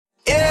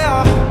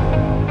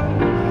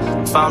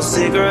Found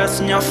cigarettes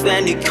in your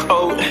Fendi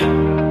coat,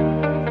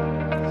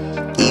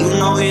 even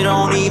though you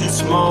don't even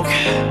smoke.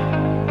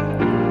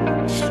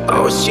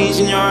 Always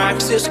changing your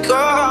access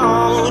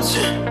codes.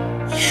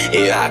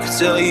 Yeah, I could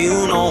tell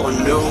you no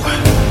one knew.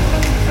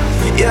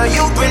 Yeah,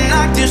 you've been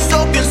acting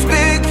so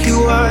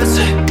conspicuous.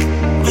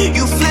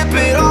 You flip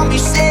it on me,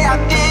 say I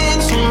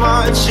think too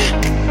much.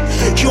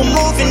 You're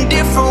moving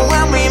different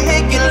when we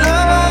making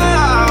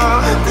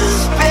love.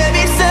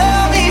 Baby,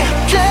 tell me,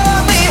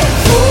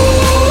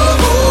 ooh,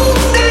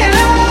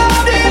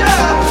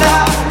 de-la-de-la-la.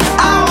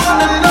 I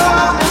wanna know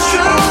the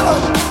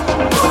truth.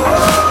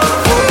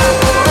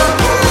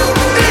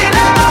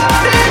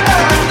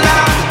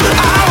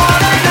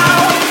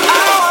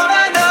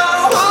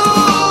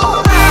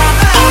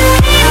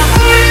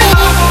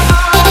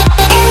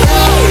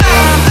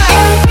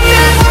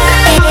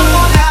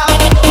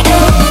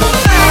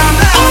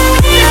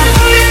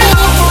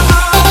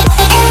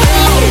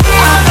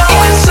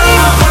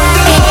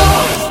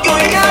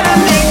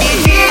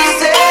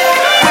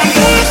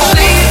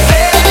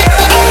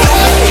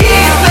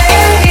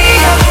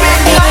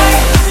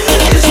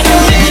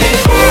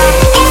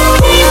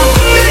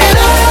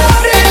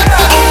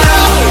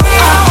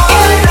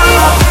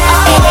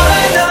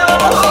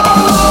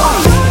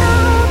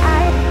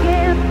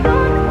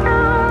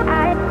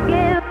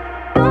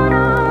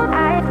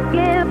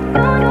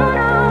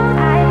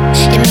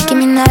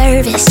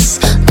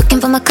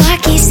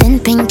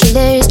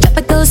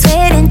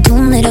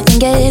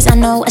 I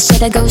know I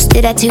should've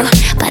ghosted that too,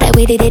 but I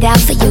waited it out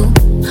for you.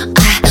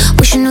 I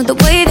wish I knew the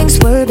way things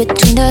were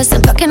between us.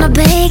 I'm fucking my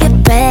bag,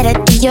 get better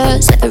to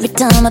yours. Every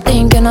time I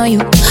think I know you,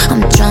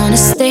 I'm trying to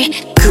stay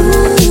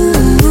cool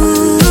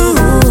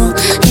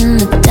in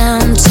the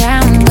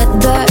downtown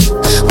weather,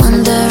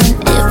 wondering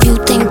if you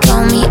think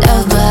on me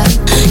ever.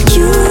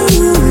 You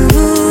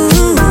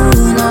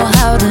know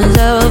how to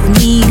love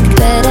me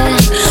better.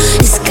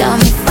 It's got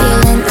me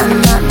feeling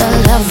I'm not the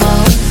lover.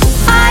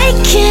 I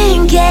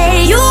can't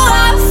get you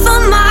off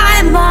of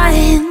my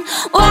mind.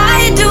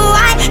 Why do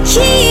I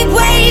keep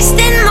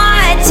wasting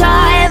my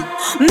time?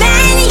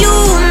 Man, you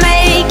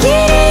make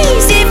it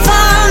easy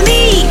for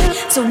me.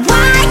 So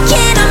why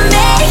can't I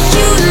make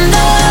you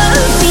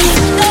love me?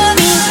 Love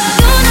me.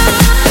 You know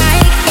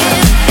I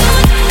give.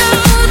 You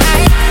know I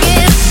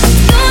give.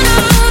 You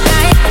know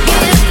I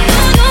give.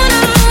 You know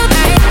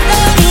I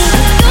love me. You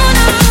know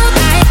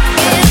I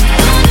give.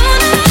 You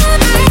know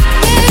I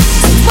give.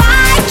 So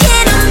why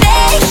can't I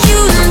make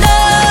you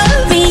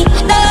love me?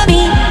 Love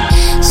me.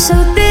 So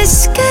this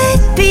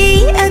could be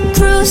a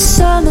cruel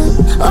summer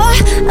or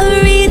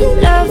a real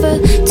lover.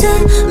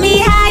 Tell me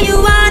how you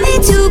want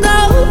it to go,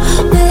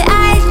 but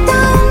I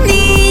don't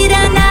need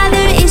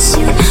another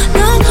issue.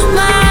 No,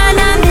 man,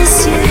 I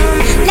miss you.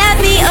 Love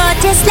me or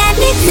just let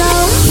me go.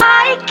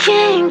 I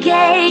can't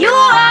get you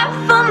off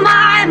of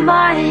my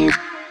mind.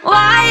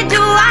 Why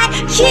do I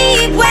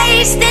keep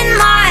wasting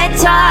my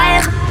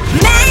time?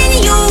 Man,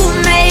 you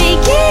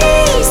make it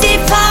easy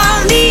for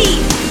me.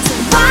 So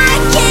why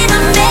can't I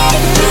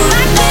make you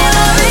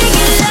love me?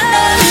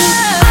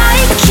 I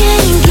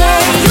can't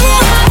get you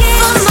off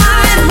of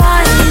my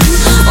mind.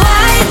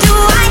 Why do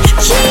I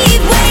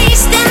keep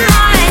wasting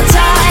my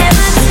time?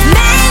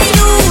 Man,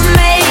 you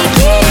make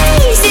it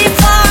easy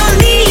for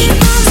me.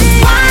 So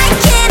why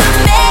can't I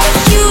make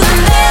you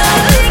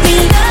love me?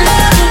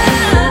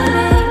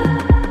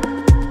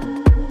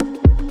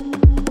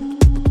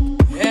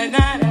 And I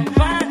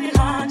find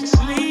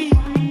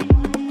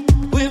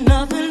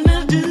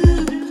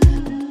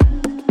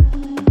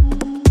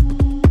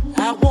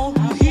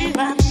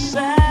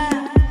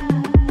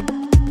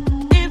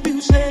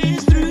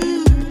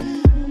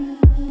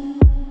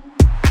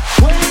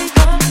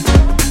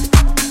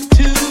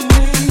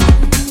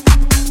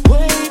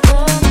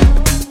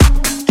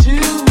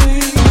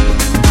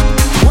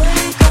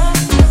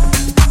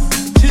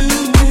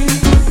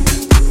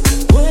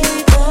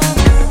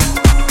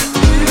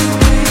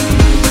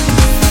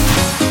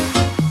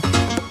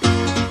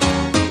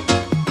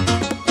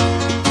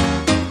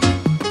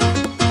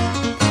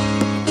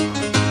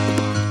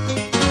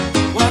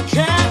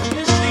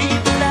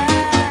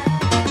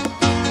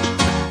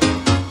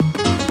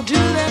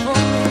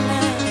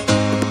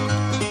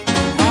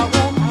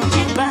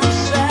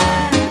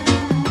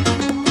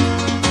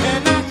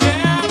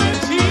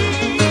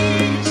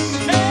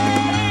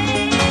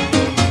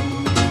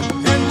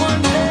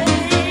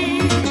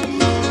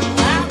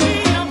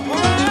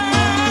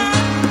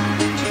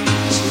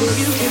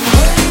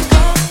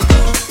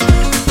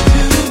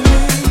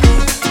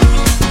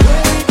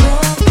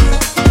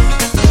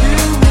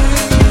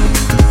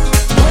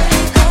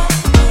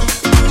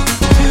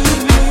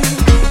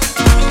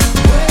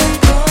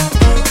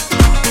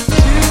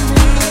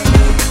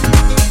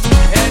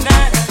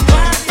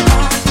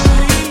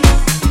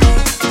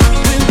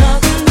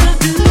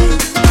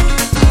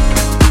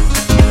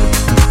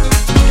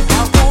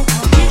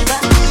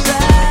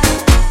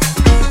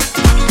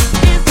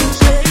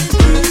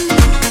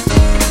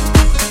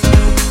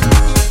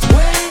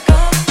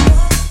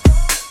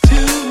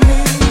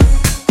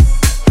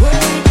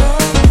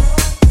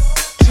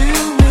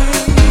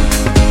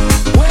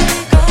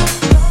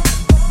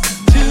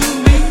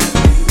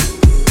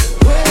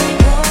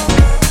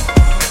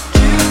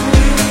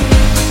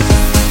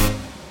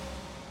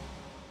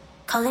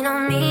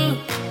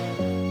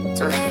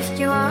to lift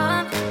you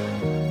up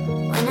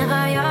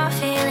whenever you're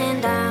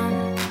feeling down.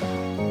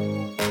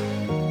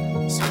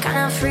 Some kind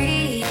of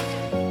free.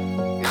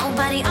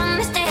 Nobody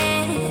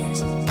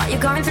understands what you're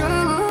going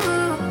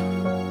through.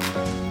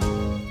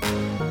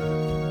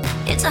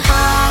 It's a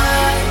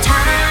hard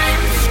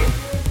time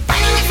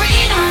finding your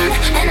freedom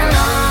and a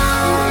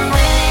long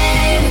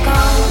way to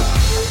go.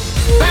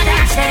 But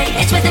I say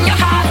it's within your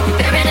heart,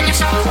 buried in your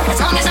soul. As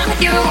long as I'm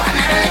with you, I'll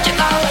never let you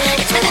go.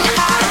 It's within your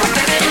heart,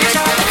 buried in your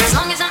soul. As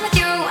long as I'm with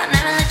you, I'll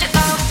never let you go.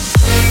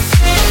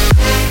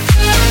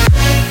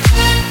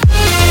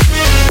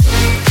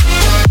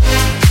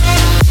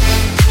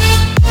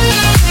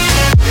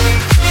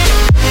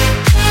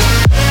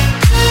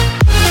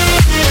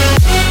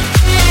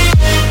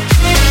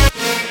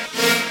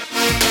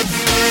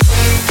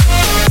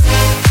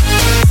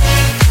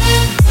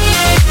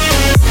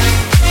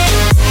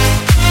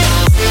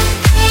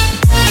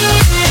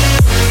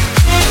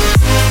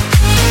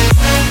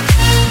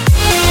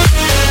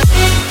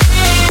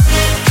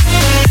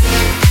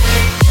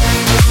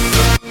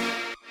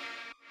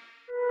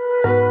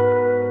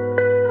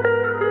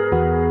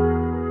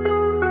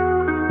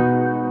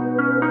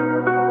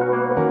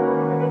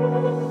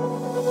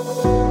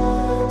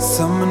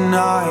 Summer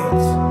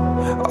nights,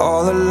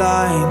 all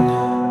aligned,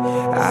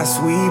 as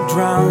we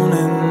drown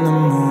in the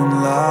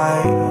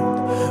moonlight.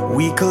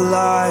 We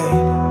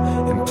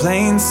collide in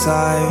plain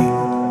sight.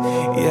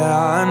 Yeah,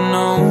 I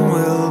know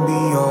we'll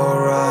be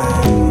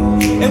alright.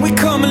 And we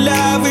come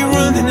alive, we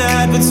run the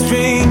night with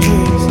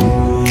strangers,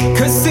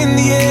 'cause in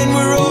the end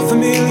we're all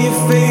familiar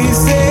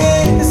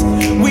faces.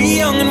 We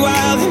young and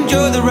wild,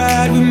 enjoy the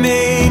ride, we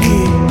made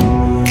it.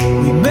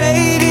 We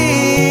made it.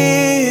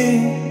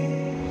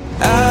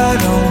 I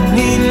don't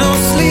need no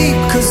sleep,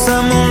 'cause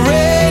I'm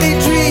already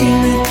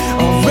dreaming,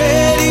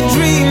 already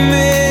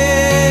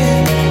dreaming.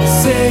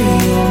 Say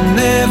you'll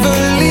never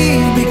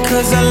leave,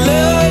 because I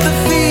love the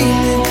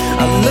feeling,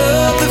 I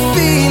love the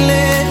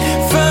feeling.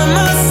 Find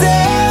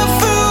myself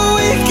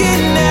awake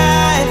at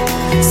night,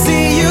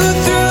 see you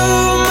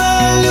through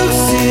my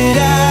lucid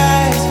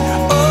eyes.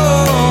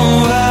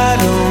 Oh, I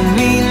don't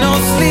need no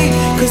sleep,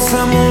 'cause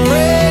I'm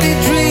already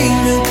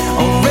dreaming,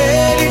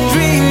 already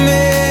dreaming.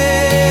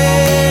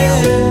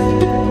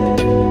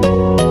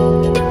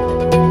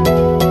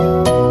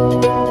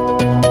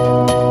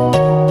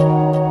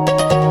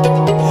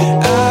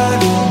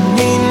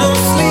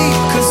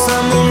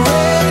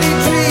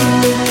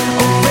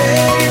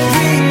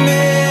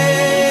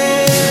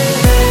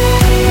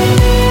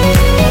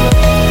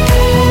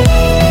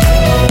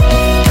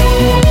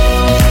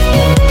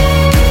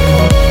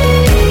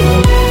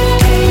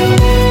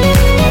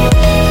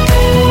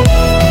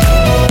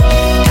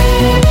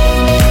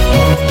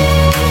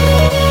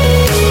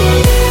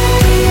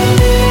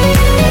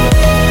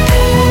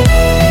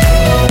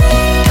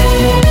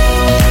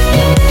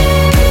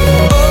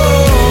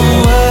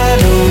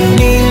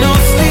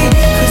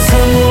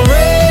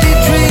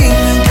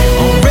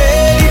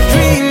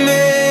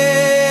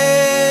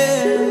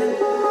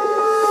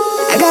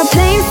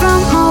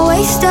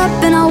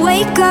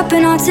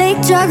 And I take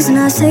drugs and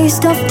I say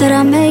stuff that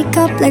I make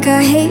up, like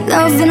I hate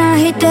love and I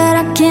hate that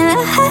I can't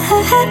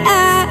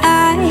hide.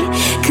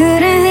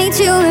 Couldn't hate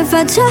you if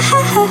I tried.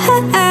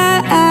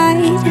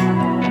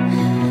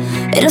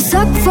 It'll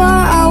suck for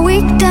a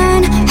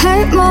weekend,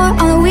 hurt more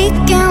on the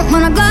weekend.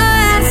 When I go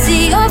out,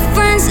 see your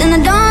friends and I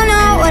don't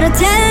know what to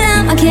tell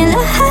them. I can't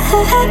lie.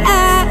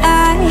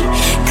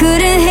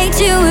 Couldn't hate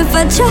you if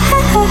I tried.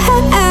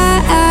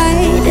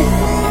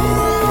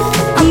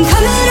 I'm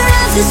coming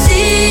around to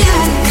see ya,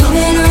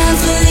 coming around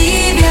to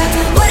leave ya.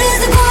 What is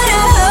the point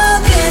of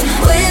hoping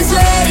when it's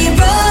already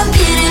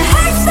broken? It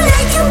hurts to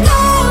let you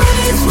go,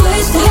 it's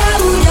worse to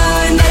hold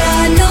on. But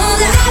I know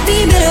that I'll be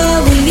better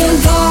when you're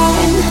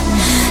gone.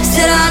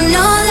 Said I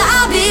know that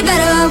I'll be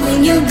better when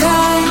you're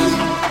gone.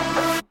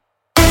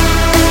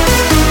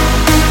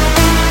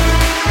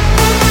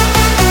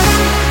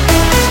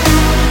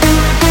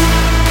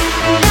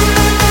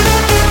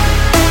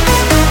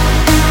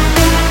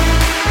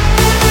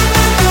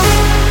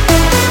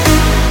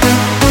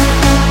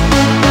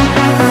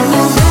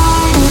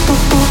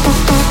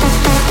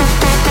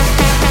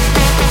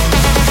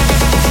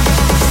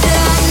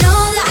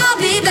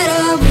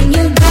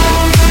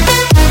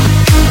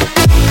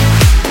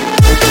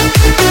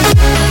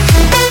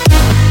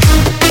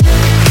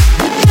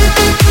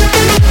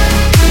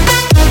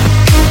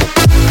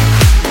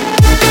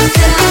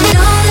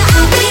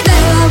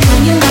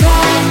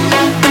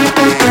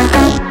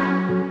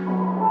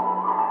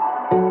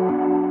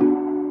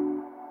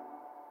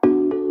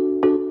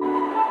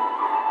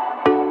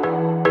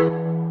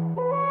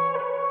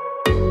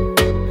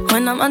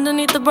 When I'm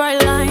underneath the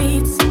bright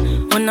lights,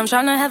 when I'm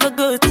trying to have a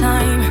good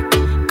time,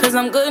 'cause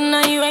I'm good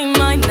now, you ain't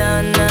mine,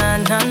 nah, nah,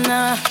 nah,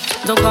 nah.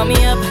 Don't call me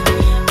up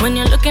when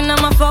you're looking at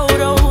my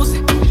photos,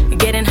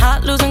 getting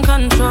hot, losing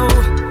control.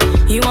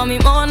 You want me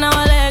more, now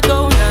I let go,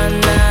 nah,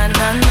 nah,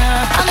 nah,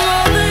 nah. I'm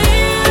over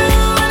you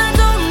and I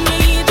don't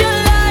need your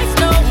lies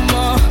no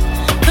more,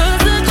 'cause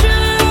the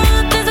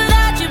truth is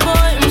without you,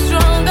 boy, I'm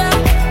stronger.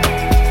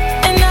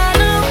 And I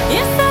know you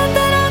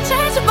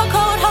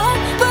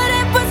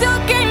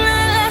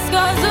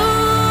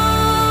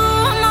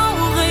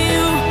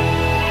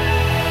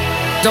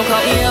Don't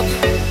call me up,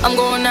 I'm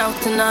going out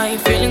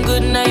tonight. Feeling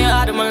good now you're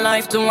out of my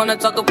life. Don't wanna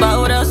talk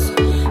about us,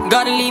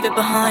 gotta leave it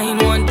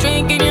behind. One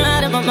drink and you're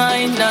out of my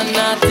mind.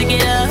 Nah, to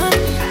get up.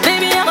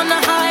 Baby, I'm on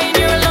the high and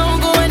you're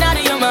alone, going out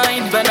of your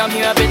mind. But I'm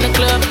here up in the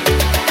club,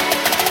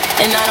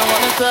 and I don't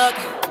wanna talk,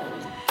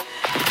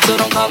 so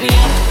don't call me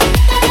up.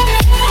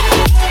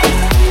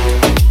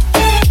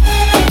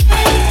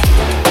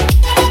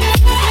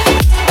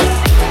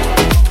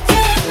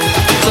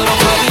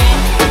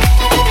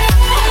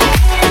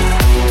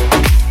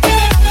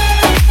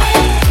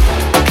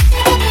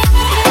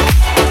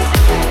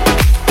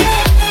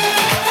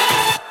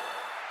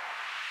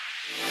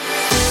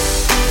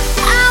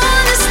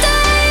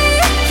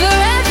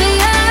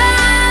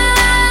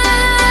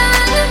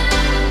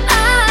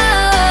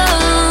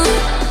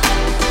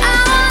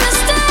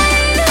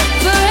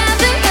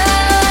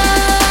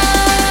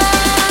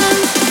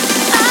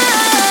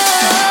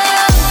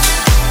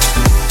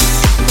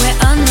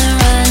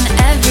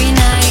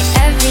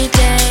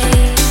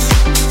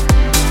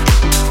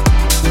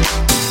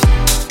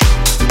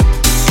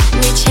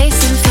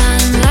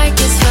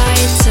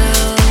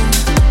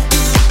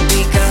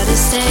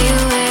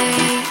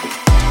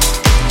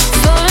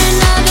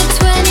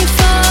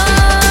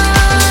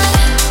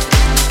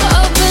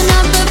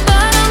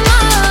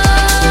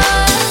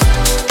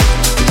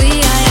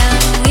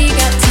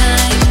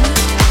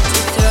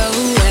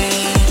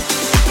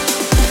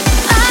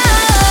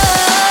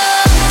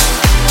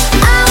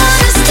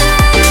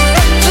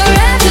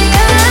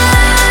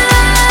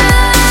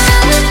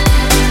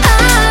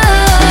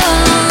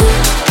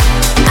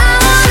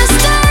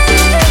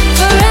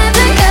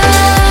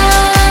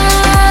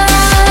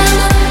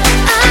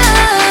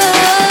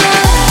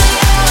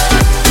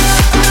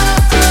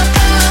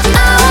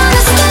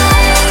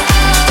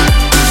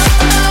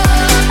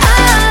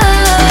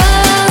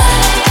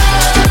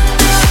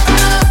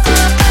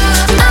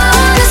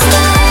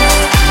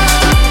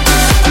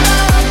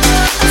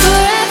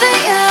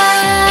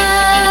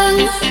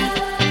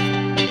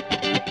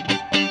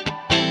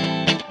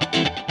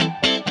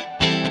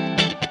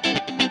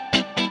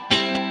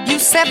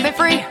 Set me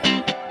free.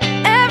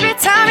 Every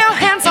time your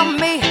hands on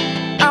me,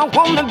 I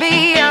wanna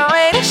be your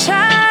way to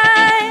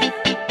shine.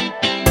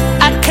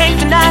 I can't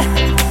deny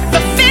the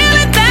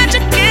feeling that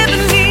you're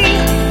giving me.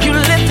 You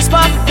lit the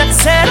spark that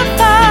set a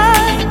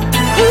fire.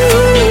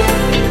 Ooh,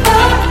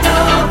 oh no.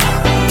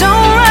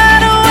 Don't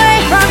run away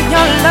from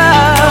your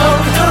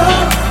love.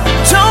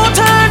 Don't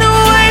turn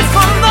away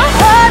from the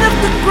heart of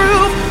the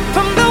groove,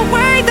 from the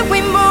way that we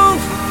move.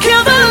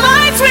 Kill the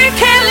lights we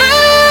can't lose.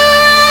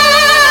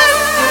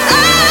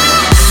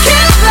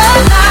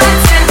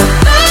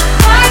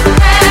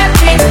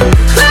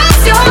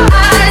 Close your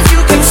eyes,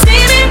 you can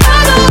see me by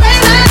the way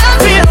that I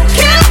feel.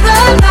 Kill the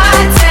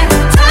lights and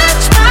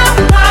touch my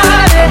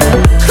body.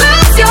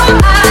 Close your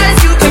eyes,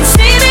 you can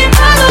see me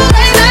by the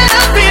way that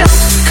I feel.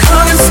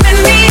 Come and spin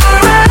me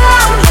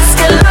around, let's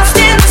get lost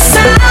in the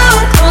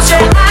sound. Close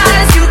your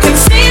eyes, you can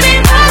see me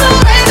by the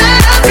way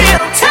that I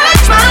feel.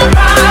 Touch my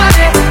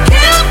body,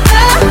 kill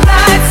the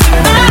lights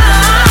tonight.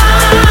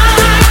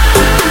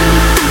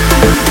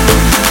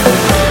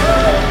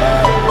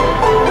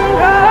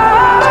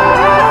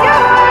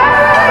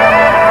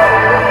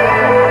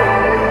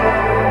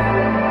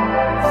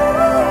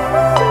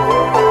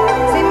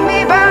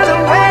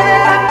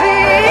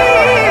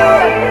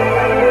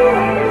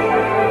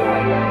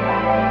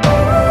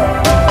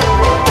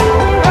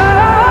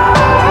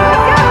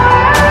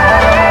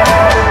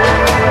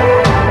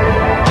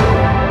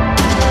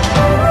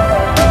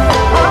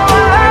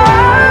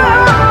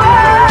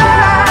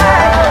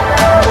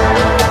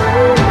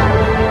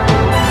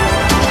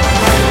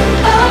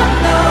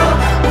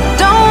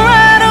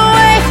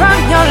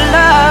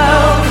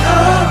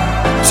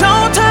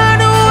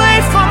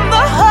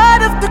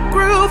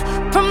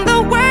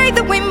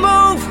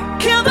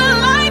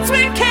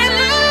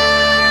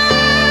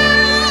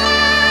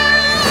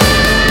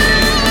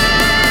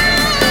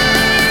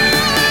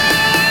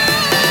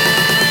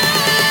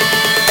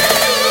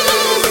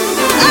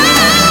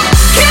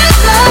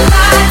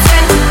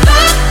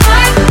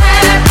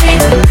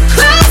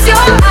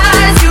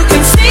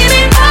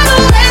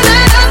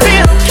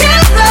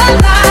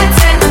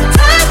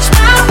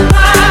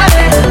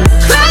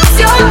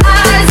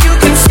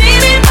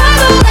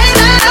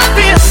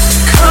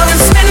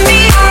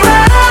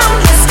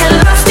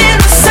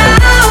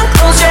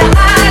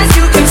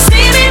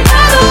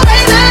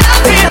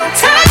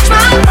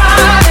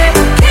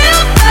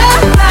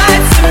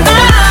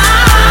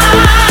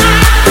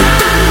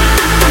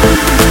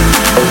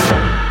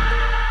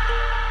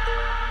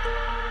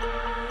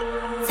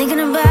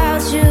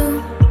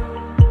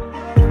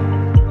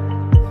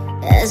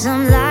 As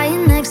I'm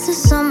lying next to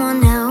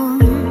someone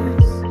else,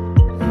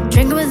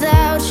 drinking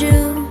without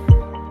you.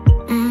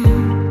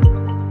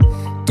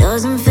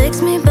 Doesn't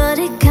fix me, but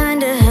it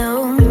kinda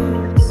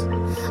helps.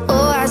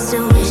 Oh, I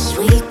still wish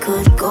we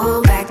could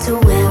go back to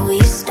where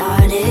we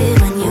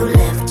started, when you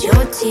left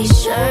your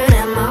t-shirt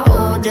at my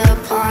old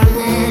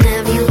apartment.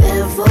 Have you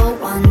ever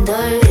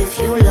wondered if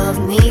you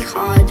loved me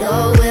harder,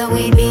 where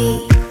we'd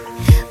be,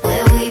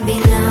 where we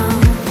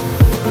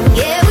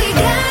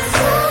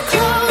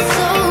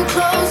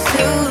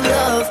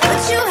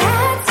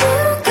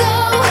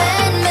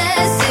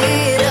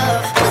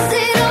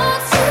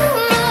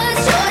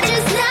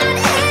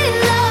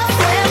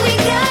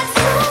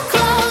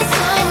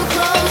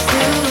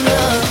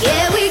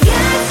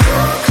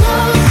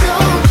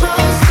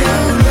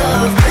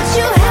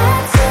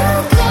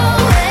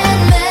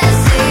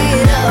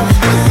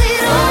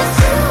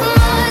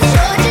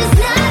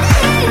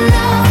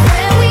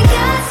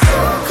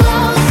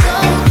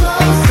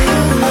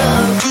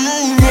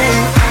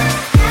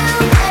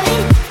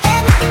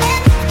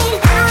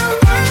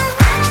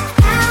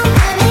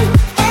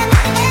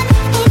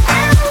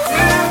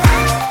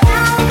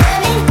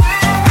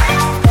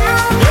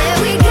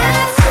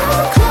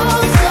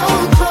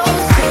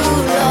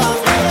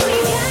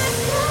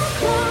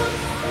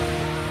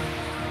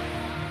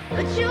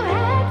but you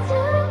had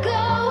to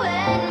go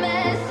and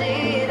mess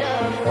it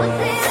up. Was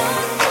it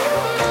all too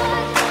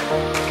much?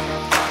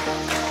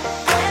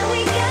 When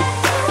we got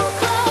so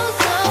close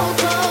to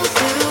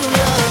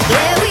love.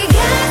 Yeah, we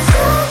got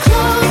so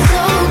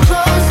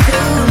close to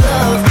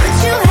love, but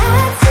you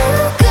had to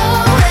go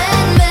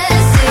and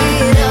mess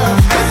it up.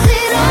 Was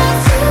it all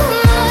too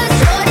much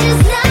or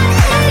just not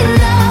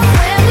enough?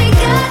 When we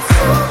got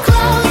so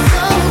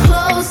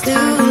close to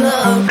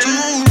love.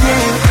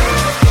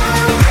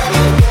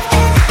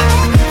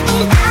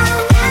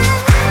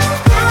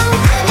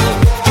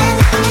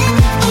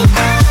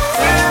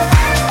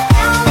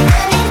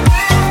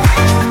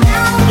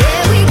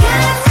 Yeah, we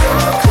got so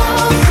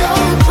close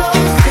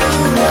to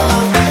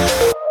love.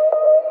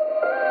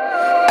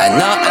 I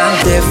know I'm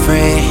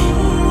different.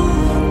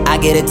 I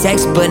get a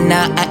text, but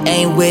now I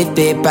ain't with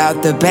it.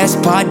 About the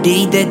best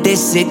party that this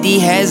city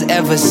has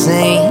ever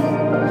seen.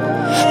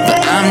 But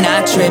I'm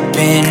not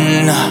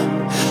tripping.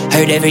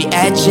 Heard every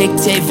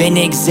adjective in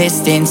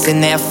existence in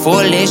their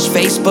foolish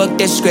Facebook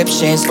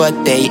descriptions,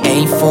 but they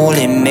ain't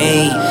fooling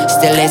me.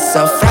 Still, it's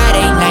a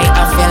Friday night,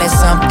 I'm feeling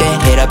something.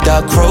 Hit up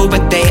the crew,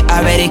 but they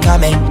already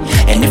coming.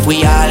 And if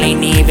we all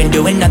ain't even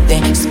doing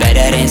nothing, it's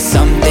better than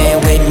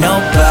something with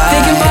nobody.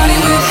 Thinking about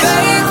it with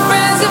fake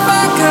friends if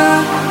I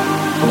could.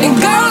 And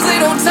girls, they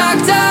don't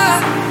talk to.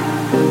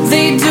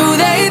 They do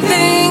their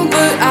thing,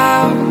 but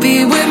I'll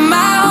be with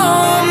my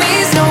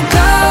homies. No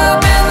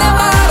club in the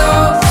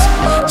bottles,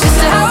 just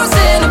a house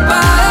in a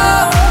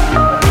bottle.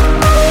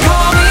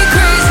 Call me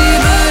crazy,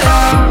 but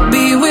I'll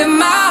be with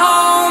my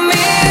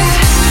homies.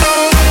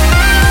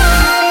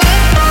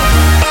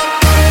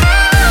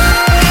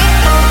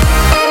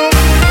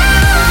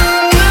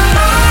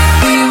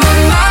 Be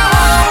with my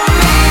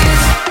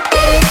homies.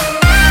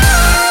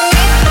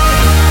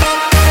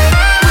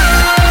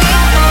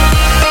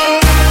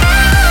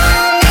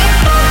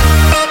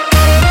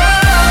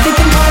 They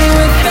can party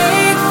with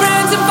fake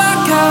friends and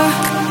vodka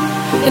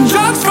and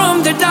drugs from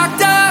their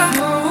doctor.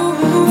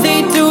 They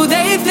do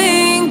their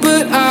thing,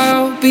 but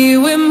I'll be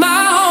with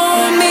my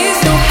homies.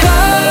 No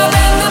club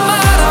in the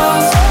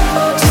bottles,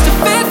 just a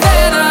fifth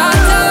and a hot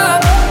tub.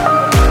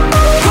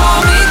 Call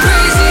me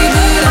crazy,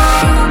 but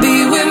I'll be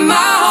with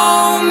my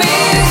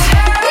homies.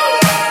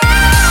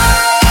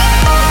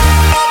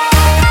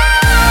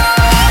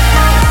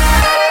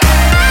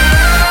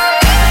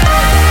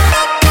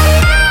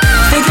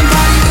 They can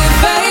party with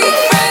fake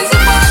friends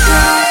and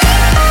vodka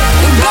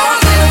and girls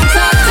they don't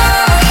talk to.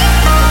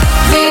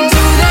 They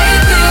do their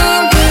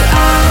thing, but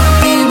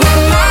I'll be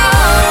with my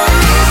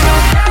homies.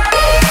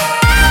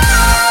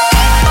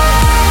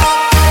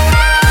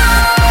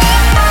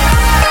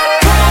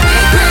 Call me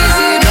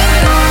crazy, but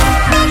I'll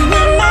be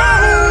with my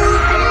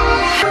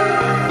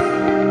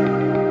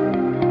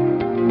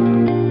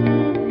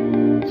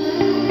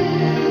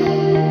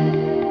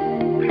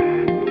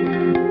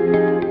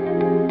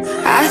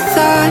I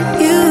thought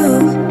you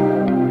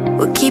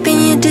were keeping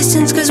your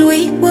distance cause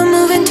we were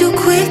moving too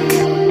quick,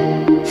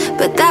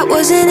 but that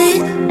wasn't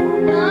it.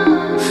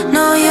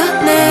 No, your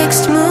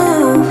next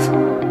move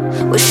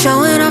was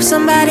showing off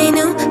somebody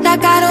new,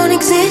 like I don't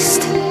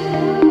exist.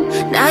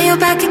 Now you're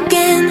back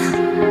again.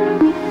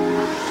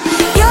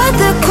 You're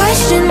the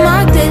question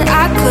mark that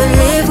I could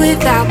live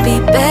without, be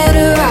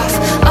better off.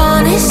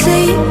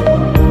 Honestly,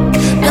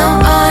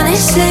 no,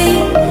 honestly.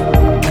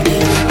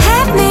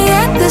 Had me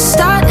at the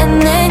start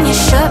and then you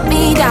shut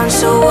me down.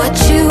 So what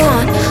you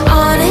want?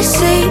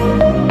 Honestly,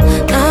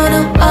 no,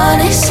 no,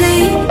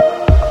 honestly.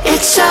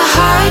 It's a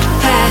hard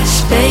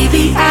pass,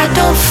 baby, I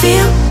don't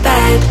feel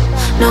bad.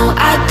 No,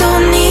 I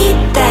don't need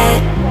that.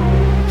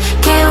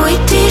 Can't wait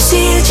till you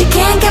see that you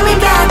can't get me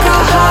back. A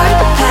hard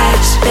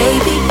pass,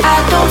 baby, I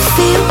don't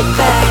feel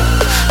bad.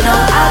 No,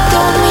 I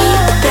don't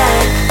need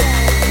that.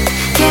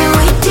 Can't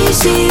wait till you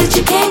see that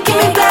you can't get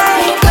me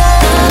back.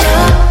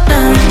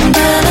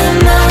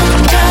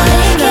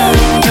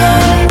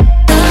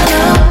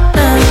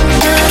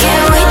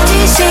 Can't wait till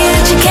you see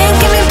that you can't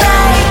get me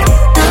back.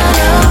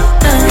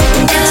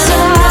 It's a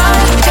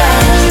hard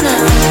pass.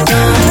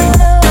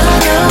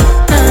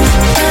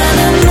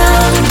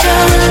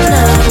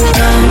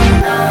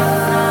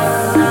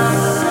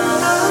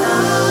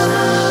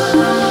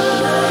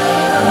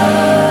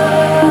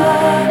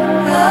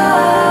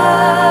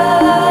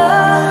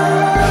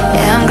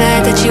 Yeah, I'm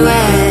glad that you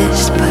asked.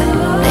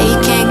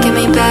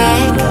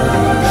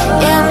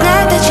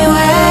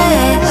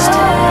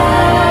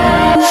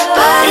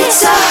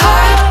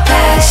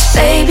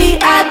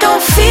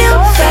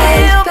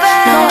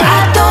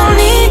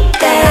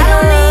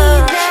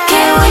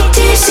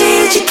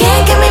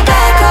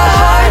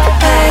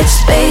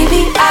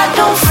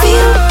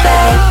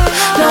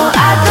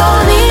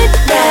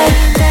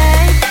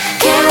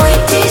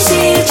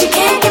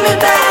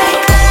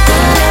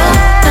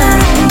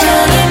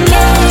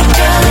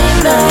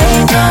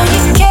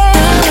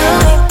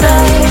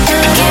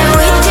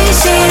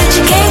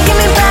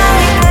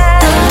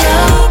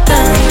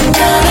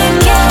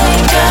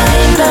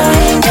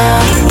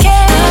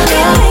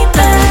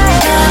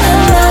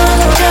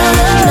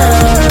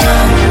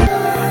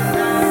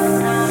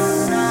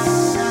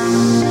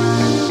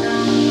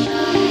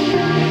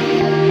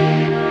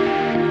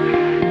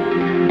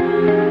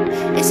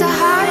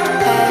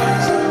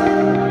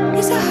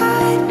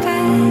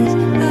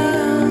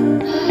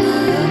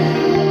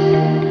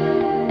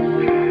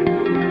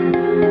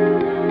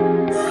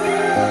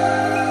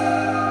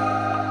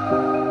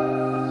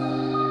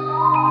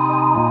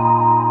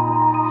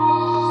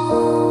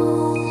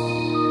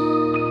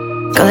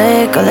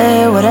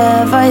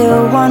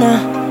 you wanna.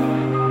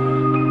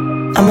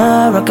 I'm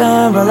a rock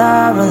and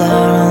roller, roller,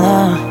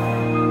 roller.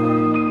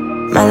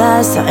 My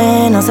life's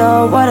something else,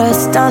 oh what a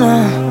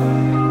stunner.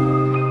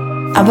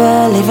 I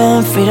believe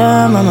in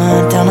freedom, I'm a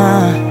Madonna.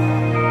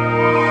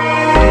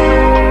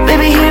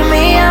 Baby, hear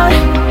me out,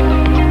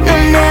 no,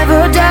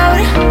 never doubt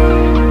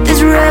this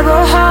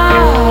rebel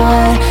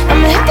heart.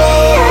 I'm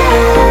happier,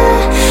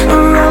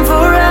 round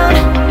for round.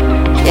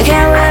 You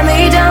can't wear me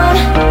down.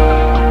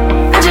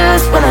 I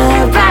just wanna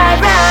ride,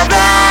 ride,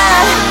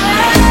 ride.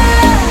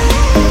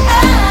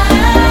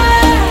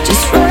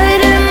 Just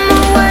ride in my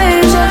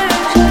waves.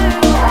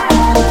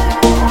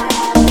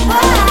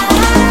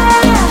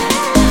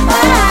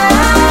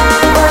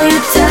 Why you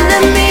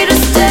telling me to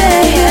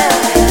stay?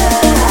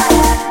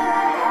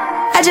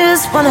 I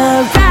just wanna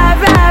ride,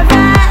 ride,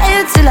 ride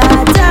until I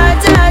die,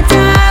 die,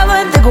 die.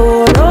 When they go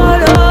low,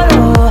 low,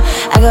 low,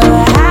 I go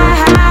high,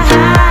 high,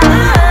 high.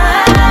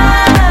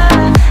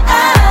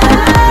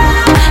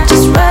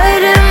 Just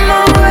ride in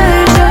my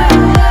waves.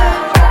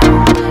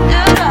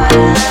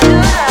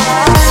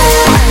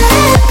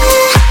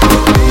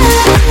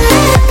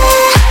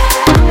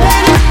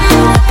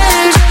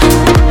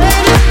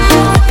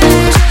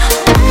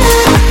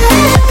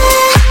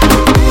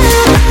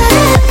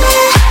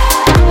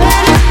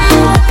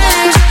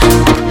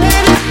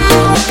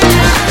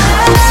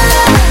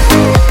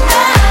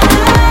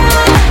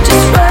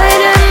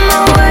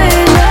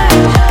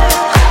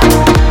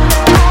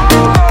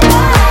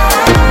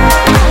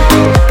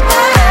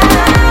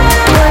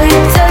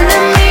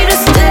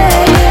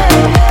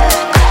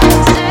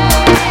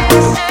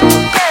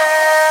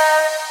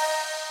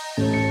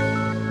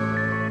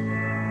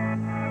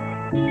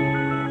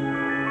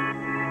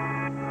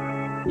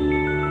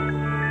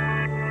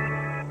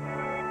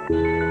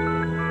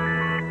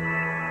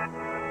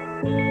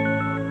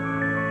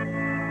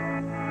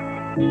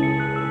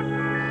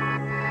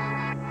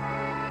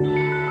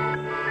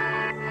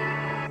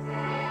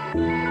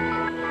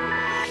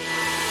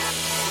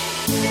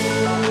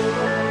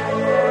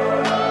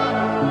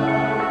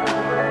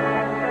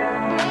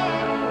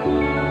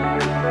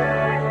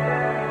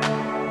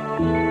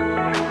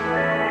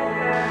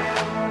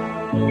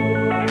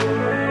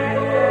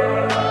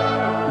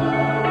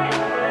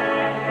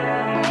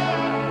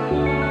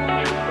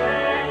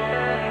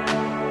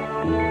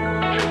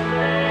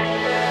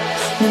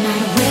 No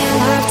matter where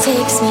life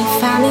takes me,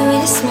 find me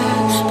with a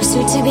smile.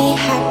 Pursuit to be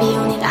happy,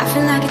 only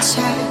laughing like a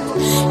child.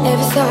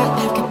 Never thought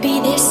life could be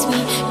this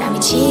sweet. Got me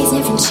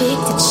cheesing from cheek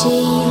to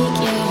cheek,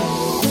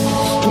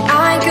 yeah. And I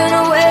ain't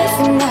gonna wait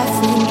for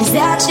nothing, cause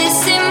that's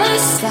just in my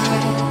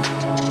style.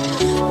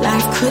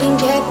 Life couldn't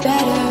get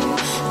better.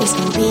 This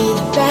can be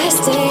the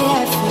best day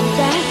ever.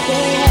 Best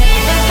day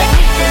ever.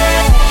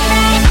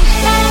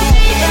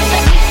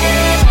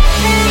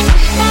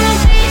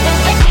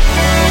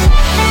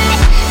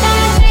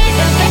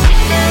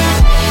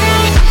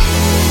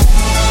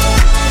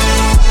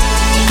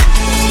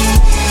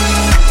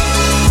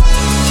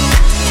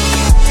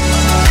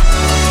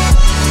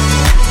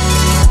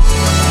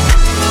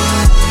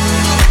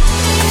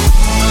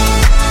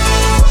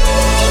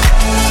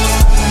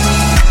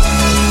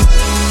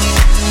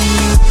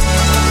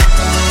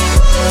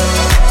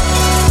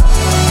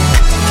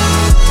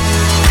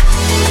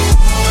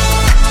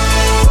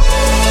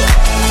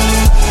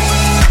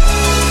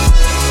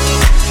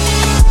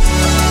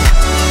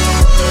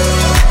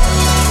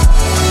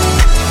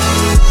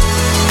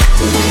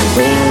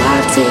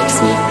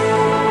 Takes me.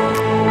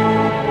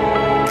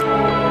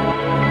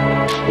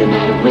 No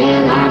matter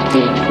where life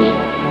takes me.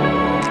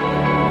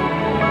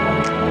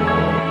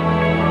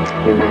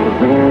 No matter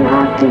where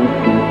life takes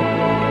me.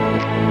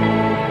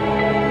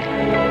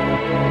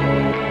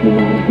 No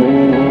matter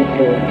where life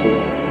takes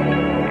me.